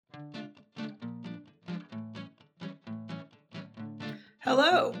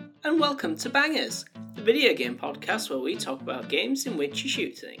Hello, and welcome to Bangers, the video game podcast where we talk about games in which you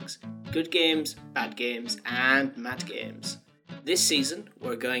shoot things. Good games, bad games, and mad games. This season,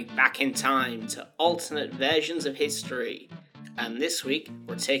 we're going back in time to alternate versions of history. And this week,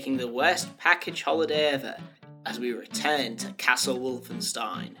 we're taking the worst package holiday ever as we return to Castle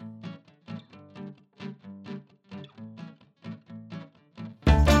Wolfenstein.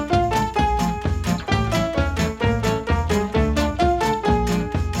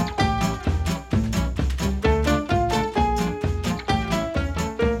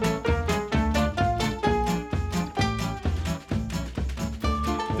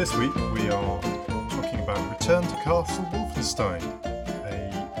 This week we are talking about Return to Castle Wolfenstein,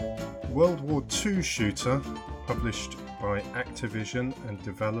 a World War II shooter published by Activision and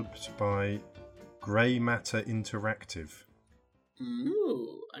developed by Grey Matter Interactive.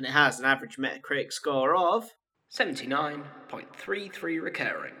 Ooh, and it has an average Metacritic score of 79.33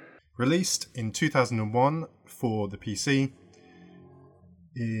 recurring. Released in 2001 for the PC,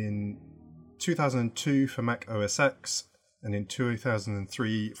 in 2002 for Mac OS X, and in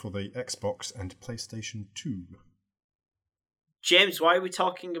 2003 for the Xbox and PlayStation 2. James, why are we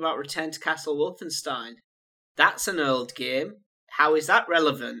talking about Return to Castle Wolfenstein? That's an old game. How is that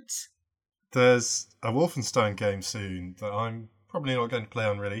relevant? There's a Wolfenstein game soon that I'm probably not going to play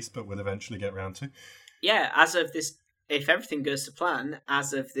on release, but will eventually get round to. Yeah, as of this, if everything goes to plan,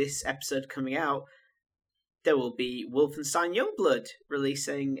 as of this episode coming out, there will be Wolfenstein Youngblood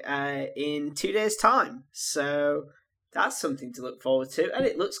releasing in 2 days' time. So that's something to look forward to, and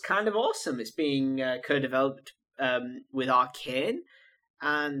it looks kind of awesome. It's being co-developed with Arcane,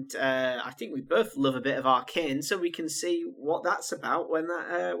 and I think we both love a bit of Arcane, so we can see what that's about when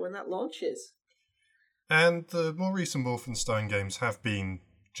that launches. And the more recent Wolfenstein games have been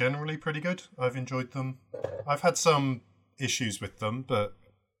generally pretty good. I've enjoyed them. I've had some issues with them, but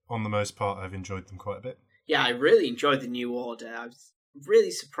on the most part, I've enjoyed them quite a bit. Yeah, I really enjoyed the New Order. I was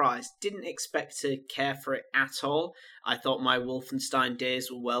really surprised. Didn't expect to care for it at all. I thought my Wolfenstein days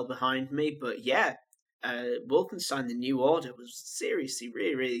were well behind me, but yeah, Wolfenstein The New Order was seriously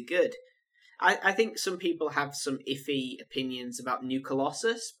really, really good. I think some people have some iffy opinions about New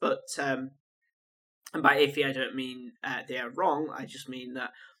Colossus, but and by iffy I don't mean they are wrong, I just mean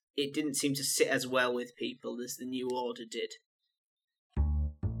that it didn't seem to sit as well with people as The New Order did.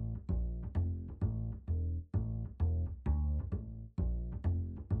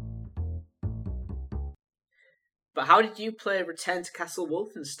 But how did you play Return to Castle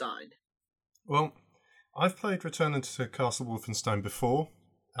Wolfenstein? Well, I've played Return to Castle Wolfenstein before.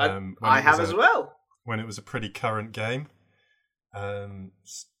 I have as well. When it was a pretty current game.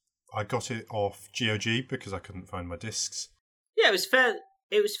 I got it off GOG because I couldn't find my discs. Yeah, it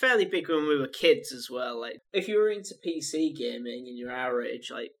was fairly big when we were kids as well. Like, if you were into PC gaming and you're our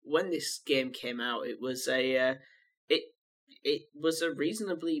age, like when this game came out, it was a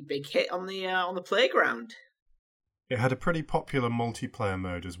reasonably big hit on the playground. It had a pretty popular multiplayer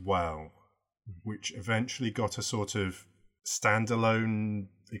mode as well, which eventually got a sort of standalone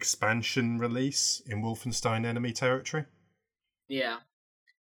expansion release in Wolfenstein Enemy Territory. Yeah.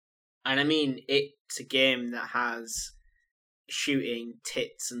 And I mean, it's a game that has shooting,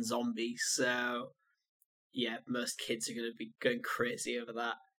 tits, and zombies, so yeah, most kids are going to be going crazy over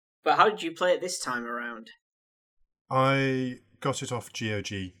that. But how did you play it this time around? I got it off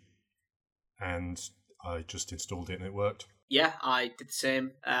GOG, and I just installed it and it worked. Yeah, I did the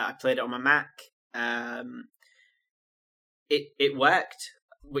same. I played it on my Mac. It worked,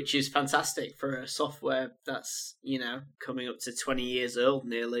 which is fantastic for a software that's, coming up to 20 years old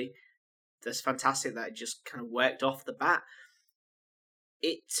nearly. That's fantastic that it just kind of worked off the bat.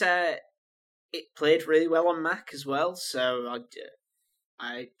 It played really well on Mac as well, so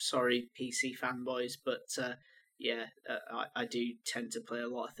I sorry PC fanboys, but I do tend to play a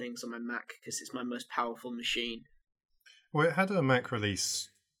lot of things on my Mac because it's my most powerful machine. Well, it had a Mac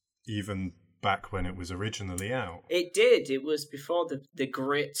release even back when it was originally out. It did. It was before the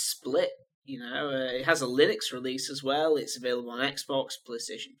great split. It has a Linux release as well. It's available on Xbox,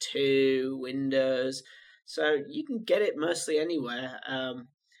 PlayStation 2, Windows. So you can get it mostly anywhere.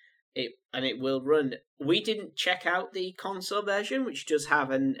 It will run. We didn't check out the console version, which does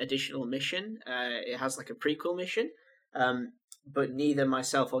have an additional mission. It has like a prequel mission. But neither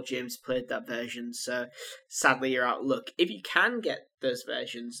myself or James played that version, so sadly you're out of luck. If you can get those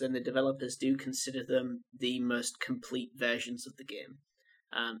versions, then the developers do consider them the most complete versions of the game.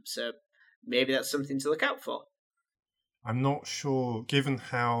 So maybe that's something to look out for. I'm not sure, given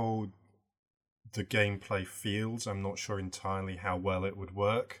how the gameplay feels, I'm not sure entirely how well it would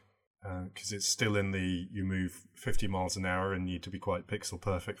work. because it's still in the you move 50 miles an hour and need to be quite pixel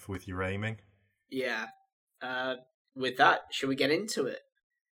perfect with your aiming. Yeah. With that, shall we get into it?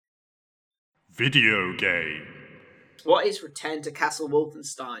 Video game. What is Return to Castle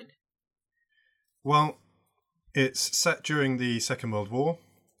Wolfenstein? Well, it's set during the Second World War,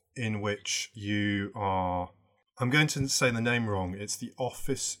 in which you are... I'm going to say the name wrong. It's the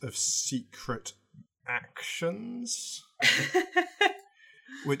Office of Secret Actions,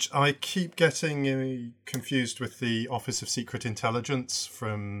 which I keep getting confused with the Office of Secret Intelligence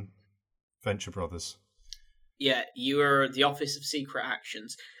from Venture Brothers. Yeah, you are the Office of Secret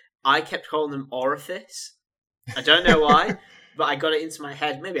Actions. I kept calling them Orifice. I don't know why, but I got it into my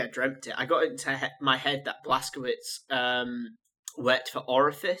head. Maybe I dreamt it. I got it into my head that Blazkowicz worked for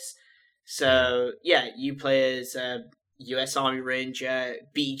Orifice. So, yeah, you play as US Army Ranger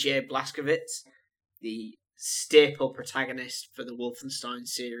BJ Blazkowicz, the staple protagonist for the Wolfenstein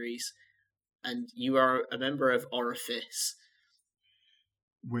series, and you are a member of Orifice.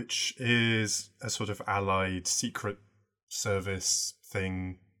 Which is a sort of allied secret service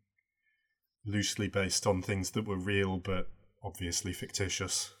thing, loosely based on things that were real but obviously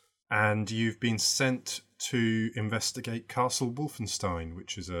fictitious. And you've been sent to investigate Castle Wolfenstein,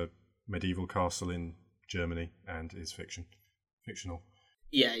 which is a medieval castle in Germany and is fictional.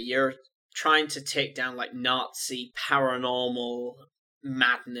 Yeah, you're trying to take down like Nazi paranormal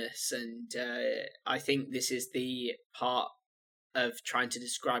madness, and I think this is the part of trying to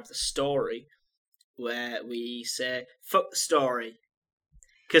describe the story where we say fuck the story,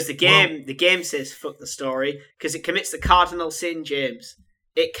 because the game says fuck the story because it commits the cardinal sin. James,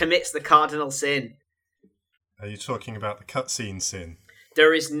 it commits the cardinal sin. Are you talking about the cutscene sin?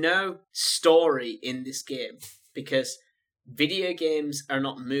 There is no story in this game because video games are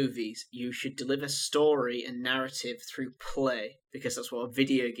not movies. You should deliver story and narrative through play because that's what a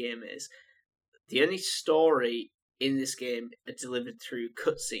video game is. The only story in this game are delivered through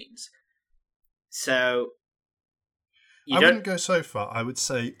cutscenes. So I wouldn't go so far. I would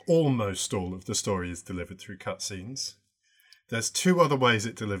say almost all of the story is delivered through cutscenes. There's two other ways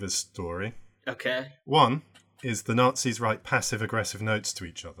it delivers story. Okay. One is the Nazis write passive-aggressive notes to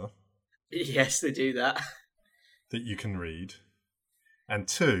each other. Yes, they do that. That you can read. And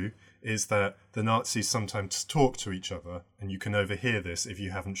two is that the Nazis sometimes talk to each other, and you can overhear this if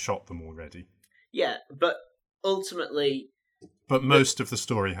you haven't shot them already. Yeah, but ultimately... But most of the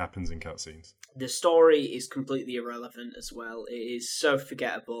story happens in cutscenes. The story is completely irrelevant as well. It is so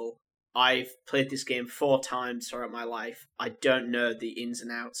forgettable. I've played this game 4 times throughout my life. I don't know the ins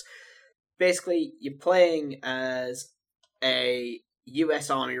and outs. Basically, you're playing as a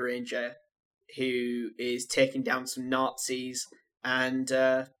US Army Ranger who is taking down some Nazis, and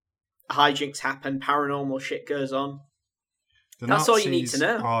hijinks happen, paranormal shit goes on. That's all you need to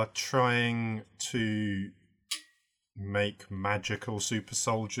know. The Nazis are trying to make magical super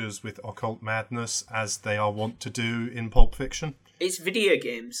soldiers with occult madness, as they are wont to do in Pulp Fiction. It's video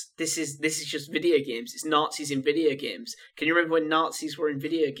games. This is just video games. It's Nazis in video games. Can you remember when Nazis were in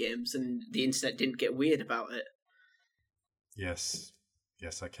video games and the internet didn't get weird about it? Yes,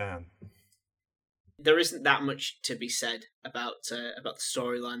 I can. There isn't that much to be said about the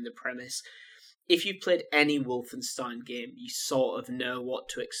storyline, the premise. If you played any Wolfenstein game, you sort of know what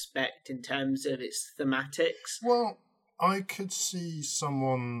to expect in terms of its thematics. Well, I could see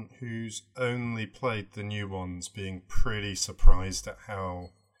someone who's only played the new ones being pretty surprised at how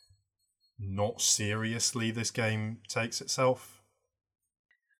not seriously this game takes itself.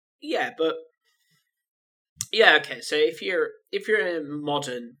 Yeah, but yeah, okay. So if you're a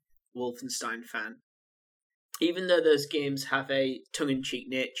modern Wolfenstein fan, even though those games have a tongue-in-cheek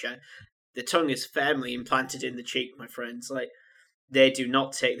nature, the tongue is firmly implanted in the cheek, my friends. Like, they do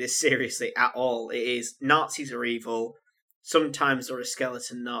not take this seriously at all. It is Nazis are evil. Sometimes there are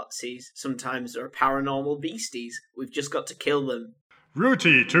skeleton Nazis. Sometimes there are paranormal beasties. We've just got to kill them.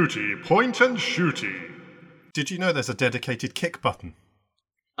 Rooty tooty, point and shooty. Did you know there's a dedicated kick button?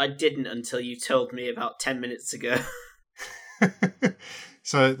 I didn't until you told me about 10 minutes ago.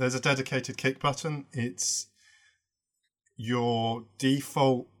 So there's a dedicated kick button. It's your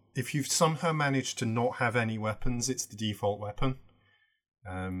default. If you've somehow managed to not have any weapons, it's the default weapon.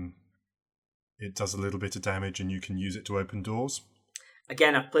 It does a little bit of damage and you can use it to open doors.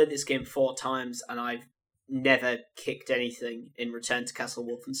 Again, I've played this game 4 times and I've never kicked anything in Return to Castle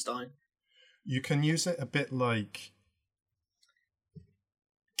Wolfenstein. You can use it a bit like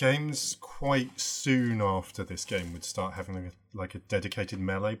games quite soon after this game would start having a dedicated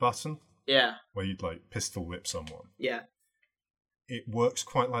melee button. Yeah. Where you'd like pistol whip someone. Yeah. It works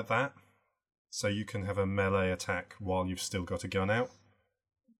quite like that. So you can have a melee attack while you've still got a gun out.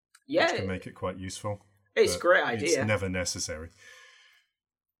 Yeah, which can make it quite useful. it's a but great idea. It's never necessary.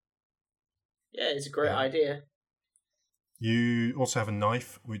 Yeah, it's a great idea. You also have a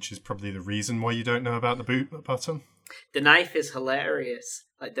knife, which is probably the reason why you don't know about the boot button. The knife is hilarious.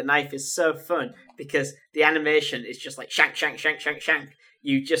 Like, the knife is so fun because the animation is just like shank, shank, shank, shank, shank.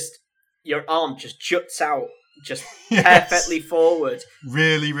 Your arm just juts out, just perfectly forward.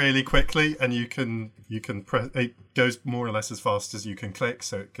 Really, really quickly, and you can press. It goes more or less as fast as you can click,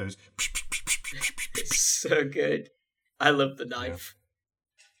 so it goes. It's so good. I love the knife.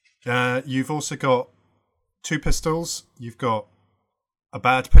 You've also got 2 pistols. You've got a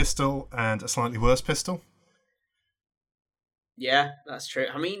bad pistol and a slightly worse pistol. Yeah, that's true.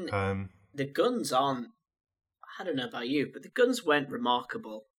 I mean, the guns aren't... I don't know about you, but the guns weren't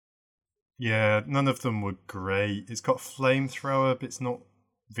remarkable. Yeah, none of them were great. It's got flamethrower, but it's not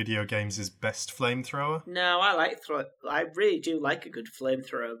video games' best flamethrower. No, I really do like a good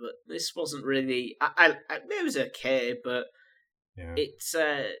flamethrower, but this wasn't really... it was okay, but it's...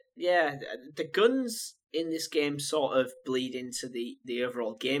 the guns in this game sort of bleed into the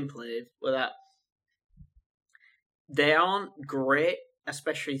overall gameplay, where that they aren't great,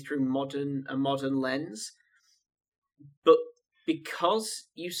 especially through a modern lens, but because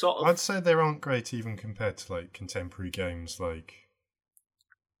you sort of... I'd say they aren't great even compared to like contemporary games like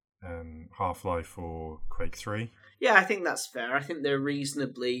Half-Life or Quake 3. Yeah, I think that's fair. I think they're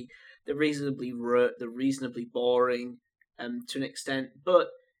reasonably boring to an extent, but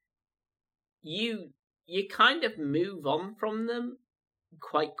you kind of move on from them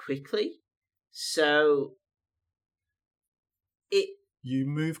quite quickly. So you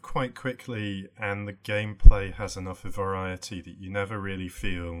move quite quickly, and the gameplay has enough variety that you never really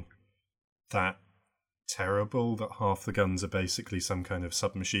feel that terrible that half the guns are basically some kind of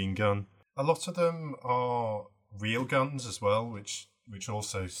submachine gun. A lot of them are real guns as well, which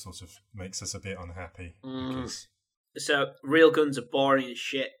also sort of makes us a bit unhappy. So real guns are boring as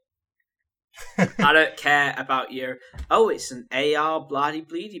shit. I don't care about your... Oh, it's an AR bloody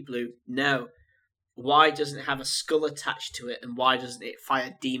bleedy blue. No. Why doesn't it have a skull attached to it, and why doesn't it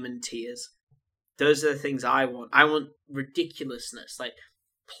fire demon tears? Those are the things I want. I want ridiculousness, like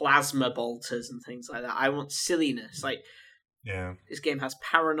plasma bolters and things like that. I want silliness. Like, this game has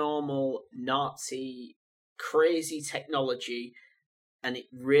paranormal, Nazi, crazy technology, and it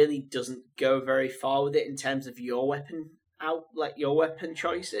really doesn't go very far with it in terms of your weapon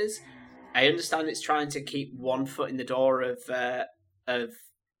choices. I understand it's trying to keep one foot in the door of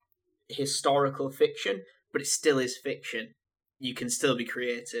historical fiction, but it still is fiction. You can still be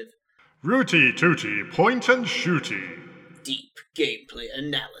creative. Rooty Tooty Point and Shooty. Deep gameplay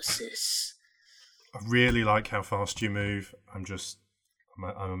analysis. I really like how fast you move. I'm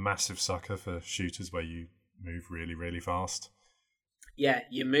a massive sucker for shooters where you move really, really fast. Yeah,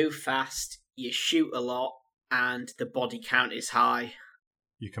 you move fast, you shoot a lot, and the body count is high.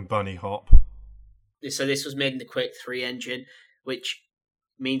 You can bunny hop. So this was made in the Quake 3 engine, which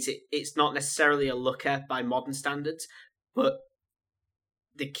means it's not necessarily a looker by modern standards, but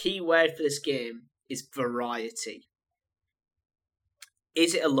the key word for this game is variety.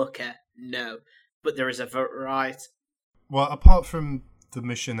 Is it a looker? No. But there is a variety. Well, apart from the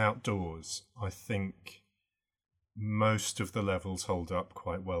mission outdoors, I think most of the levels hold up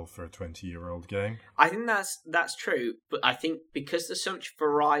quite well for a 20-year-old game. I think that's true, but I think because there's so much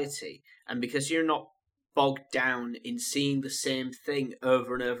variety, and because you're not bogged down in seeing the same thing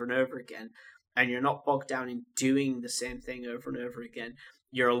over and over and over again, and you're not bogged down in doing the same thing over and over again,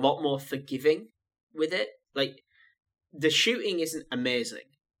 you're a lot more forgiving with it. Like, the shooting isn't amazing,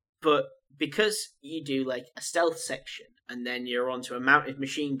 but because you do like a stealth section, and then you're onto a mounted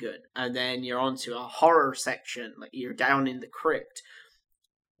machine gun, and then you're onto a horror section, like you're down in the crypt,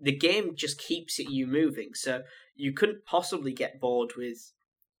 the game just keeps you moving. So you couldn't possibly get bored with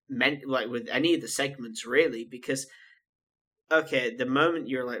any of the segments, really, because the moment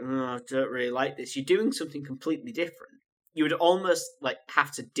you're like, I don't really like this, you're doing something completely different. You would almost like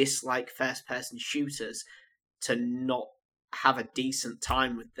have to dislike first-person shooters to not have a decent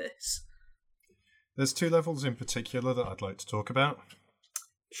time with this. There's 2 levels in particular that I'd like to talk about.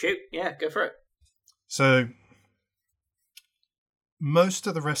 Shoot, yeah, go for it. So, most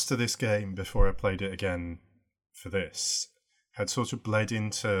of the rest of this game, before I played it again for this, had sort of bled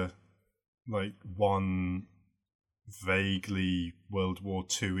into like one vaguely World War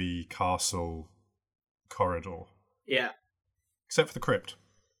II-y castle corridor. Yeah. Except for the crypt.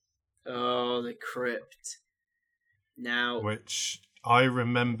 Oh, the crypt. Now... Which I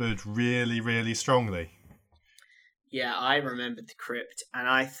remembered really, really strongly. Yeah, I remembered the crypt, and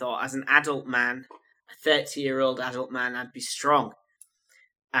I thought, as an adult man, a 30-year-old adult man, I'd be strong.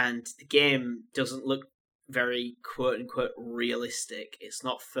 and the game doesn't look very quote-unquote realistic. It's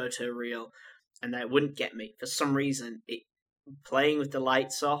not photoreal, and that wouldn't get me. For some reason, playing with the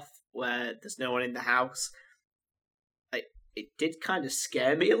lights off, where there's no one in the house, it did kind of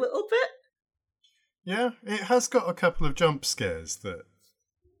scare me a little bit. Yeah, it has got a couple of jump scares that,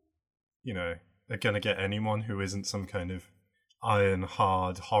 are going to get anyone who isn't some kind of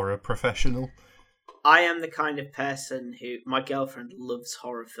iron-hard horror professional. I am the kind of person my girlfriend loves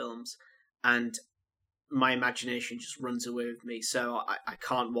horror films, and my imagination just runs away with me, so I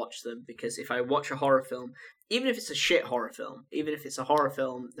can't watch them, because if I watch a horror film, even if it's a shit horror film, even if it's a horror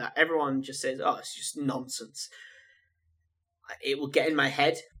film that everyone just says, oh, it's just nonsense, it will get in my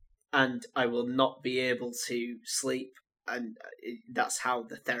head, and I will not be able to sleep, and that's how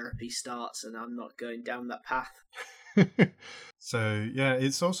the therapy starts, and I'm not going down that path. So, yeah,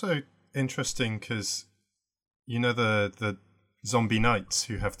 it's also interesting because, the zombie knights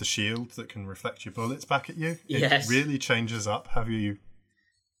who have the shield that can reflect your bullets back at you? Yes. It really changes up how you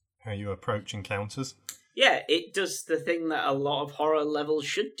approach encounters. Yeah, it does the thing that a lot of horror levels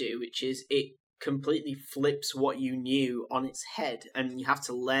should do, which is it completely flips what you knew on its head, and you have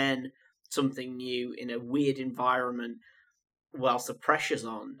to learn something new in a weird environment whilst the pressure's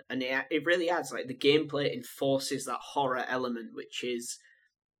on. And it really adds, the gameplay enforces that horror element, which is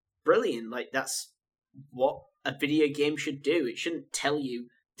brilliant. That's what a video game should do. It shouldn't tell you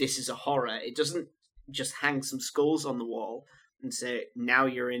this is a horror. It doesn't just hang some skulls on the wall and say, now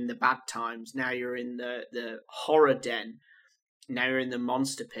you're in the bad times, now you're in the horror den, now you're in the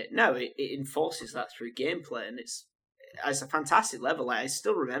monster pit. No, it enforces that through gameplay, and it's a fantastic level. I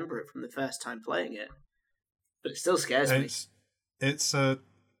still remember it from the first time playing it, but it still scares me. It's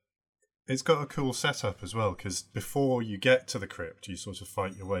got a cool setup as well, because before you get to the crypt, you sort of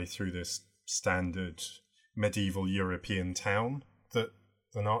fight your way through this standard medieval European town that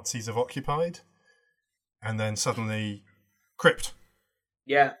the Nazis have occupied, and then suddenly, crypt.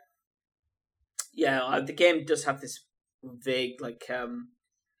 Yeah. The game does have this vague,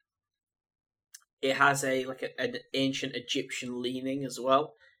 it has an ancient Egyptian leaning as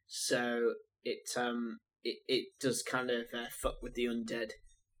well, so it does kind of fuck with the undead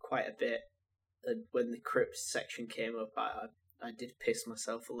quite a bit. And when the crypt section came up, I did piss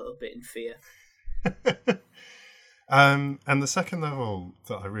myself a little bit in fear. And the second level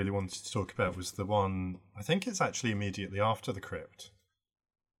that I really wanted to talk about was the one, I think it's actually immediately after the crypt.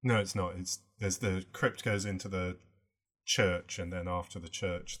 No, it's not. There's the crypt goes into the church, and then after the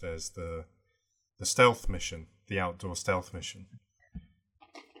church there's the stealth mission, the outdoor stealth mission.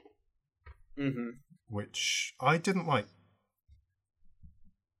 Mm-hmm. Which I didn't like.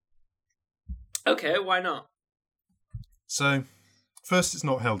 Okay, why not? So, first, it's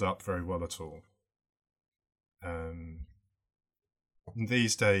not held up very well at all.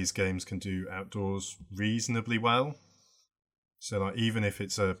 These days, games can do outdoors reasonably well. So, even if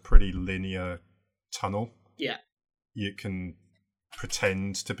it's a pretty linear tunnel, yeah, it can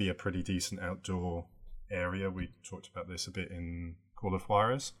pretend to be a pretty decent outdoor area. We talked about this a bit in Call of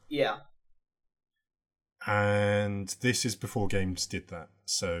Juarez. Yeah. And this is before games did that.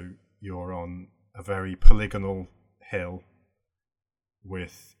 So you're on a very polygonal hill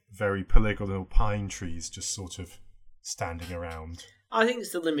with very polygonal pine trees just sort of standing around. I think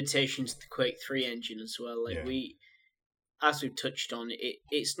it's the limitations of the Quake 3 engine as well. As we've touched on,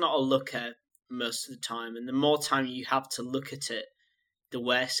 it's not a looker most of the time, and the more time you have to look at it, the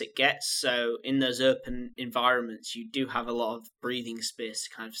worse it gets. So in those open environments, you do have a lot of breathing space to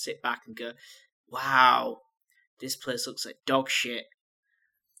kind of sit back and go, wow, this place looks like dog shit.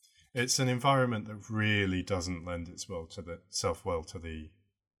 It's an environment that really doesn't lend itself well to the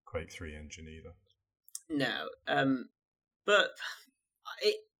Quake 3 engine either. No, but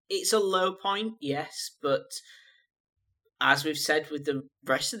it's a low point, yes, but as we've said with the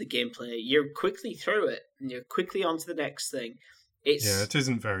rest of the gameplay, you're quickly through it, and you're quickly on to the next thing. It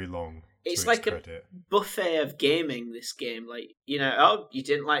isn't very long. It's like a buffet of gaming, this game. Oh, you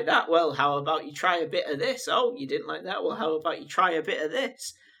didn't like that? Well, how about you try a bit of this? Oh, you didn't like that? Well, how about you try a bit of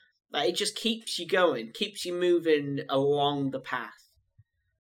this? It just keeps you going, keeps you moving along the path.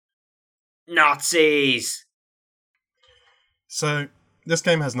 Nazis! So, this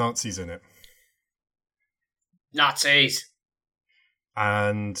game has Nazis in it. Nazis!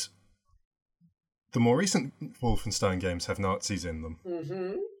 And the more recent Wolfenstein games have Nazis in them.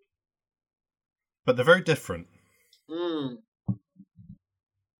 Mm-hmm. But they're very different. We're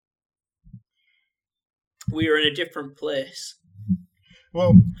in a different place.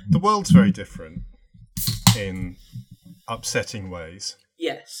 Well, the world's very different in upsetting ways.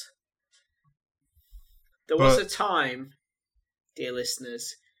 Yes. There was a time, dear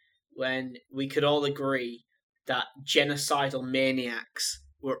listeners, when we could all agree that genocidal maniacs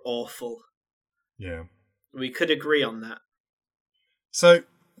were awful. Yeah. We could agree on that. So,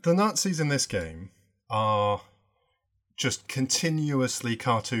 the Nazis in this game are just continuously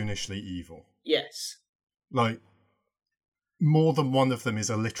cartoonishly evil. Yes. Like, more than one of them is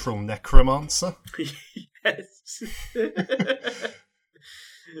a literal necromancer. Yes.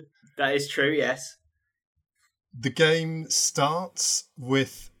 That is true, yes. The game starts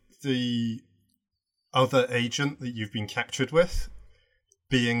with the other agent that you've been captured with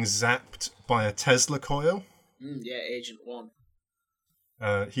being zapped by a Tesla coil. Yeah, Agent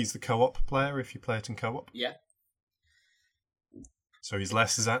 1. He's the co-op player if you play it in co-op. Yeah. So he's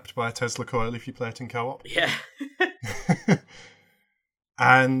less zapped by a Tesla coil if you play it in co-op. Yeah.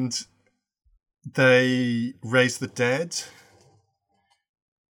 And they raise the dead.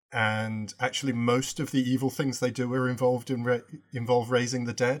 And actually most of the evil things they do are involved in involve raising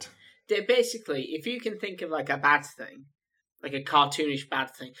the dead. They're basically, if you can think of like a bad thing, like a cartoonish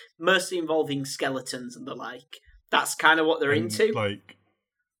bad thing, mostly involving skeletons and the like, that's kind of what they're into. Like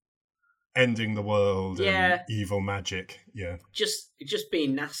ending the world Yeah. and evil magic. Yeah. Just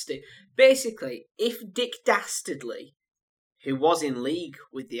being nasty. Basically, if Dick Dastardly, who was in league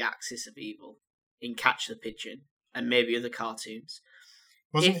with the Axis of Evil in Catch the Pigeon and maybe other cartoons,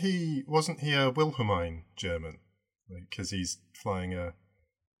 Wasn't he a Wilhelmine German? Because he's flying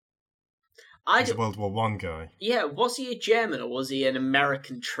he's a World War One guy. Yeah, was he a German or was he an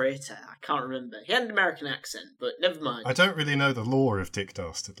American traitor? I can't remember. He had an American accent, but never mind. I don't really know the lore of Dick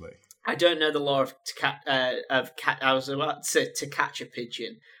Dastardly. I don't know the law of I was about to say To Catch a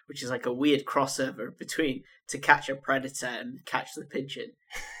Pigeon, which is like a weird crossover between To Catch a Predator and Catch the Pigeon,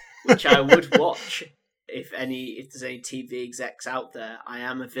 which I would watch if there's any TV execs out there. I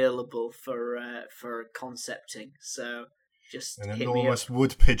am available for concepting, so just An hit me enormous up.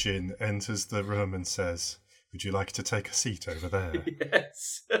 wood pigeon enters the room and says, "Would you like to take a seat over there?"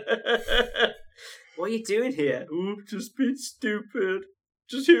 Yes. What are you doing here? Oh, just being stupid.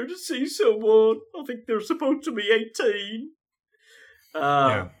 Just here to see someone. I think they're supposed to be 18.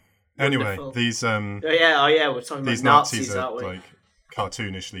 Yeah. Anyway, wonderful. these Oh yeah, we're talking these about Nazis aren't we? are like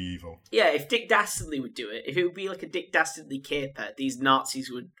cartoonishly evil. Yeah, if Dick Dastardly would do it, if it would be like a Dick Dastardly caper, these Nazis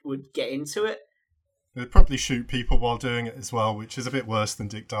would get into it. They'd probably shoot people while doing it as well, which is a bit worse than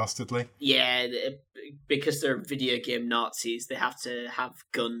Dick Dastardly. Yeah, because they're video game Nazis, they have to have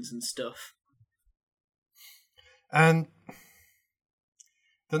guns and stuff. And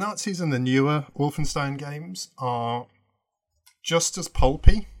the Nazis in the newer Wolfenstein games are just as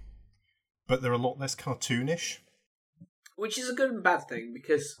pulpy, but they're a lot less cartoonish. Which is a good and bad thing,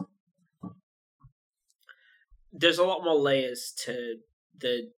 because there's a lot more layers to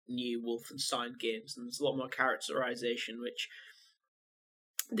the new Wolfenstein games, and there's a lot more characterization, which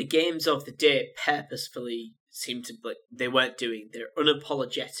the games of the day purposefully seem to, like, they weren't doing. They're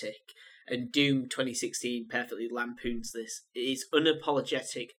unapologetic, and Doom 2016 perfectly lampoons this. It is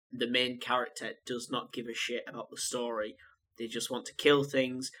unapologetic. The main character does not give a shit about the story. They just want to kill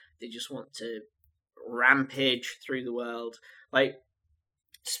things. They just want to rampage through the world. Like,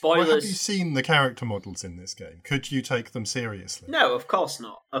 spoilers. Well, have you seen the character models in this game? Could you take them seriously? No, of course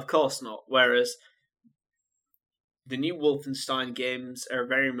not. Of course not. Whereas the new Wolfenstein games are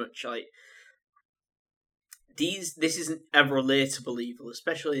very much like this isn't a relatable evil,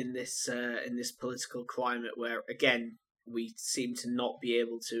 especially in this political climate where, again, we seem to not be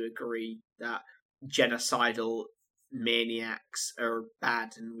able to agree that genocidal maniacs are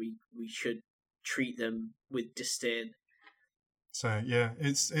bad and we should treat them with disdain. So yeah,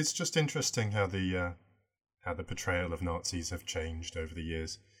 it's just interesting how the portrayal of Nazis have changed over the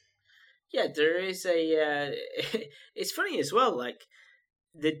years. Yeah, there is a. It's funny as well. Like,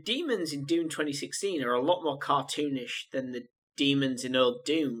 the demons in Doom 2016 are a lot more cartoonish than the demons in old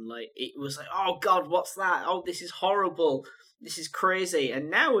Doom. Like, it was like, oh god, what's that? Oh, this is horrible. This is crazy.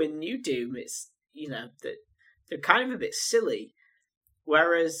 And now in New Doom, it's, they're kind of a bit silly.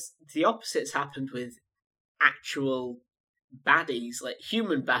 Whereas the opposite's happened with actual baddies, like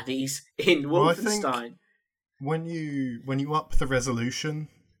human baddies in Wolfenstein. Well, I think when you up the resolution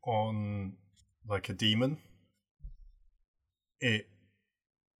on like a demon,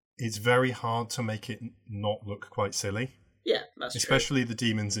 it's very hard to make it not look quite silly. Yeah, that's especially the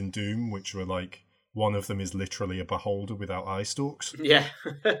demons in Doom, which were like, one of them is literally a beholder without eye stalks. Yeah.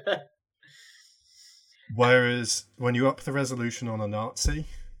 Whereas when you up the resolution on a Nazi,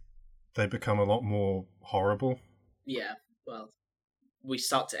 they become a lot more horrible. Yeah, well, we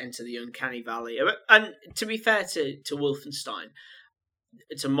start to enter the uncanny valley. And to be fair to Wolfenstein,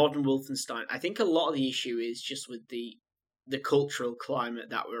 it's a modern Wolfenstein. I think a lot of the issue is just with the the cultural climate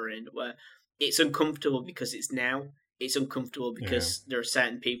that we're in, where it's uncomfortable because it's now. It's uncomfortable because there are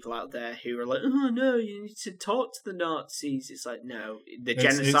certain people out there who are like, oh no, you need to talk to the Nazis. It's like, no, the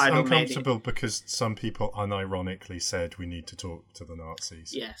genocidal It's uncomfortable because some people unironically said we need to talk to the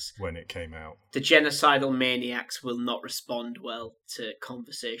Nazis. Yes. When it came out. The genocidal maniacs will not respond well to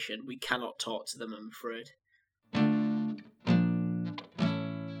conversation. We cannot talk to them, I'm afraid.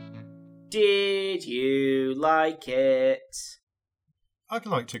 Did you like it? I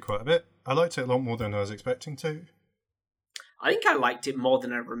liked it quite a bit. I liked it a lot more than I was expecting to. I think I liked it more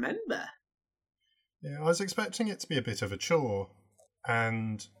than I remember. Yeah, I was expecting it to be a bit of a chore,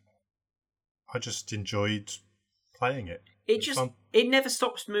 and I just enjoyed playing it. It never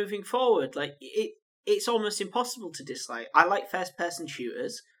stops moving forward. Like it's almost impossible to dislike. I like first-person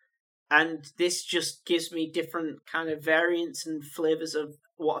shooters, and this just gives me different kind of variants and flavors of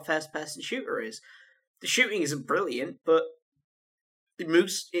what a first-person shooter is. The shooting isn't brilliant, but it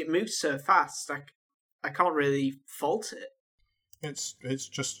moves so fast. I can't really fault it. It's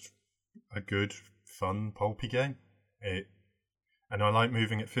just a good, fun, pulpy game. And I like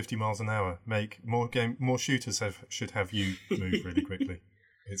moving at 50 miles an hour. More shooters should have you move really quickly.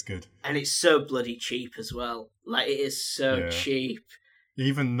 It's good. And it's so bloody cheap as well. Like, it is so cheap.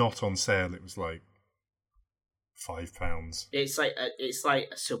 Even not on sale, it was like £5. It's like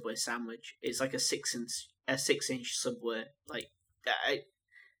a Subway sandwich. It's like a 6-inch Subway. Like,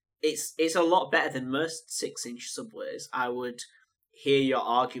 it's a lot better than most 6-inch Subways. I would hear your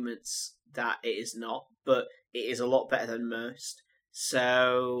arguments that it is not, but it is a lot better than most.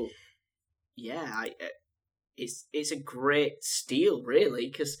 So, yeah, it's a great steal, really,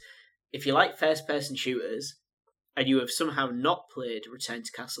 because if you like first-person shooters and you have somehow not played Return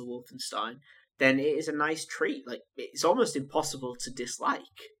to Castle Wolfenstein, then it is a nice treat. Like, it's almost impossible to dislike.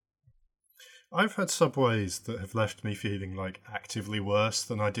 I've had Subways that have left me feeling like actively worse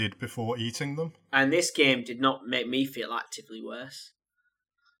than I did before eating them. And this game did not make me feel actively worse.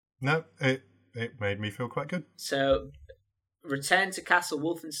 No, it made me feel quite good. So, Return to Castle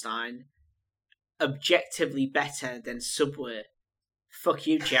Wolfenstein, objectively better than Subway. Fuck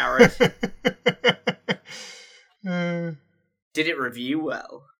you, Jared. Did it review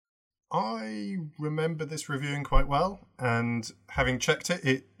well? I remember this reviewing quite well, and having checked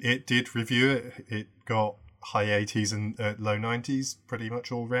it did review it. It got high 80s and low 90s pretty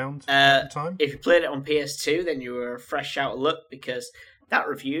much all round at the time. If you played it on PS2, then you were fresh out of luck, because that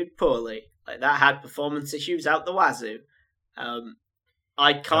reviewed poorly. Like, that had performance issues out the wazoo.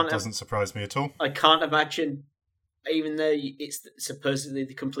 That doesn't surprise me at all. I can't imagine, even though it's supposedly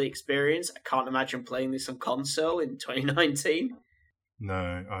the complete experience, I can't imagine playing this on console in 2019.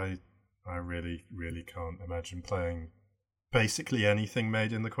 No, I really, really can't imagine playing basically anything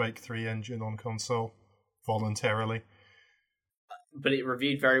made in the Quake 3 engine on console voluntarily. But it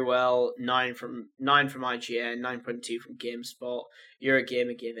reviewed very well. 9 from IGN, 9.2 from GameSpot.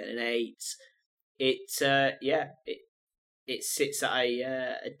 Eurogamer gave it an 8. It sits at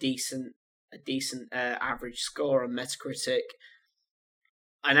a decent average score on Metacritic,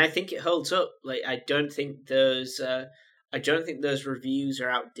 and I think it holds up. Like, I don't think those reviews are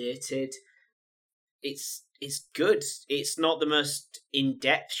outdated. It's good. It's not the most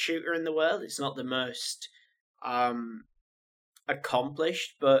in-depth shooter in the world. It's not the most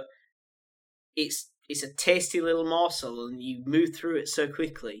accomplished, but it's a tasty little morsel, and you move through it so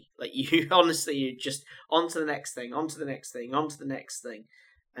quickly. Like, you're just on to the next thing, on to the next thing, on to the next thing.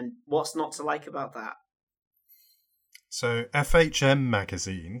 And what's not to like about that? So FHM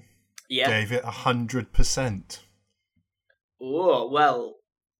magazine gave it 100%. Oh, well,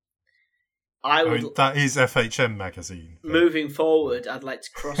 I mean, that is FHM magazine. But... Moving forward, I'd like to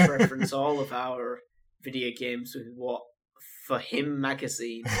cross-reference all of our video games with what For Him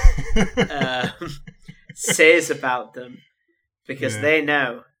magazine says about them, because they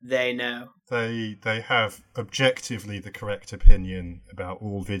know. They have objectively the correct opinion about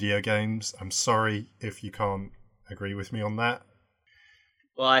all video games. I'm sorry if you can't agree with me on that.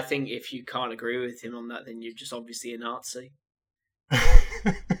 Well, I think if you can't agree with him on that, then you're just obviously a Nazi.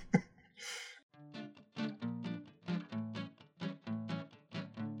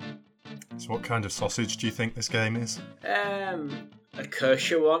 So what kind of sausage do you think this game is? A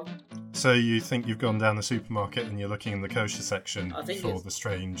kosher one. So you think you've gone down the supermarket and you're looking in the kosher section for the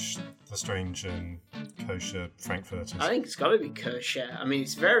strange and kosher frankfurters? I think it's got to be kosher. I mean,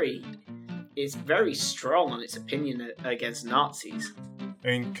 it's very strong on its opinion against Nazis. I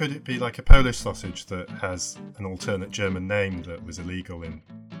mean, could it be like a Polish sausage that has an alternate German name that was illegal in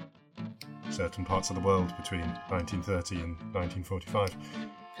certain parts of the world between 1930 and 1945?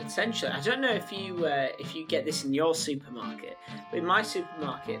 Potentially, I don't know if you get this in your supermarket. But in my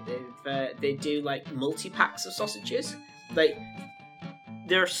supermarket, they do like multi-packs of sausages. Like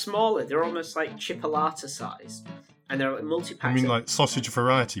they're smaller, they're almost like chipolata size, and they're like multi-packs. I mean, like sausage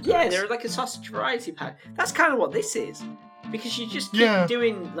variety packs? Yeah, they're like a sausage variety pack. That's kind of what this is, because you just keep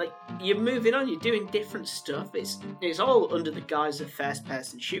doing, like, you're moving on, you're doing different stuff. It's all under the guise of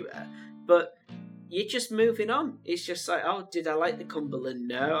first-person shooter, but you're just moving on. It's just like, oh, did I like the Cumberland?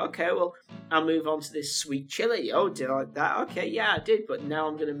 No. Okay, well, I'll move on to this sweet chili. Oh, did I like that? Okay, yeah, I did, but now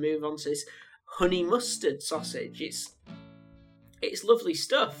I'm going to move on to this honey mustard sausage. It's lovely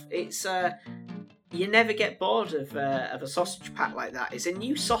stuff. It's you never get bored of a sausage pack like that. It's a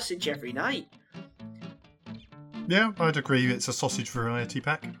new sausage every night. Yeah, I'd agree. It's a sausage variety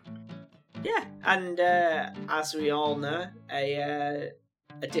pack. Yeah, and as we all know, a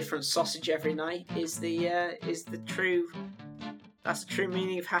different sausage every night is the true. That's the true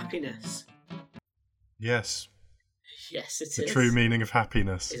meaning of happiness. Yes. Yes, it is. The true meaning of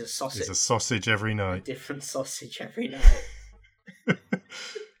happiness is a sausage. Is a sausage every night. A different sausage every night.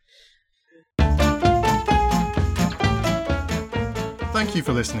 Thank you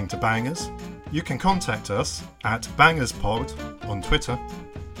for listening to Bangers. You can contact us at bangerspod on Twitter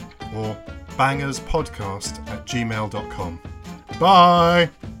or bangerspodcast@gmail.com. Bye!